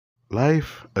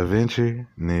Life Adventure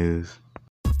News.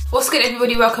 What's good,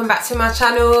 everybody? Welcome back to my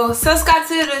channel. Subscribe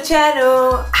to the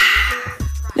channel.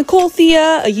 Nicole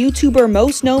Thea, a YouTuber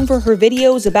most known for her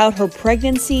videos about her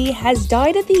pregnancy, has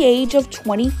died at the age of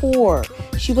 24.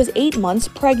 She was 8 months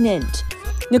pregnant.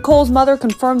 Nicole's mother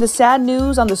confirmed the sad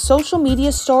news on the social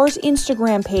media star's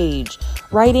Instagram page,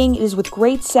 writing, "It is with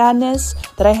great sadness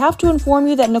that I have to inform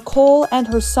you that Nicole and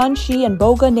her son She and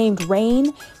Boga named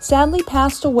Rain sadly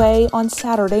passed away on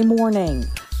Saturday morning."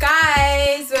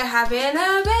 Guys, we're having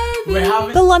a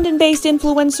baby. The London-based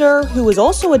influencer, who is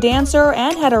also a dancer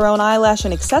and had her own eyelash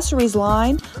and accessories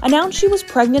line, announced she was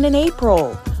pregnant in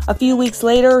April. A few weeks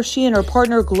later, she and her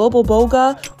partner Global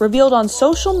Boga revealed on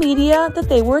social media that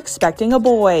they were expecting a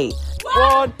boy.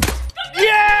 What?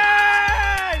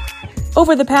 Yes!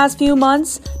 Over the past few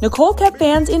months, Nicole kept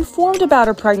fans informed about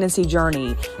her pregnancy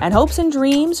journey and hopes and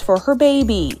dreams for her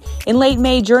baby. In late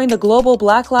May, during the global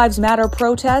Black Lives Matter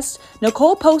protests,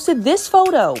 Nicole posted this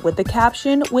photo with the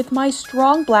caption, "With my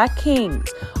strong black kings.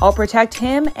 I'll protect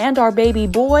him and our baby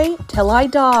boy till I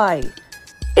die."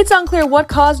 It's unclear what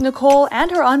caused Nicole and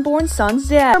her unborn son's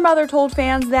death. Her mother told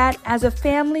fans that, "As a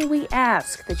family, we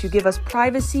ask that you give us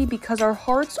privacy because our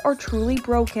hearts are truly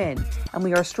broken and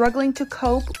we are struggling to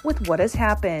cope with what has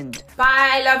happened."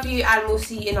 Bye, love you, and we'll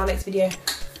see you in our next video.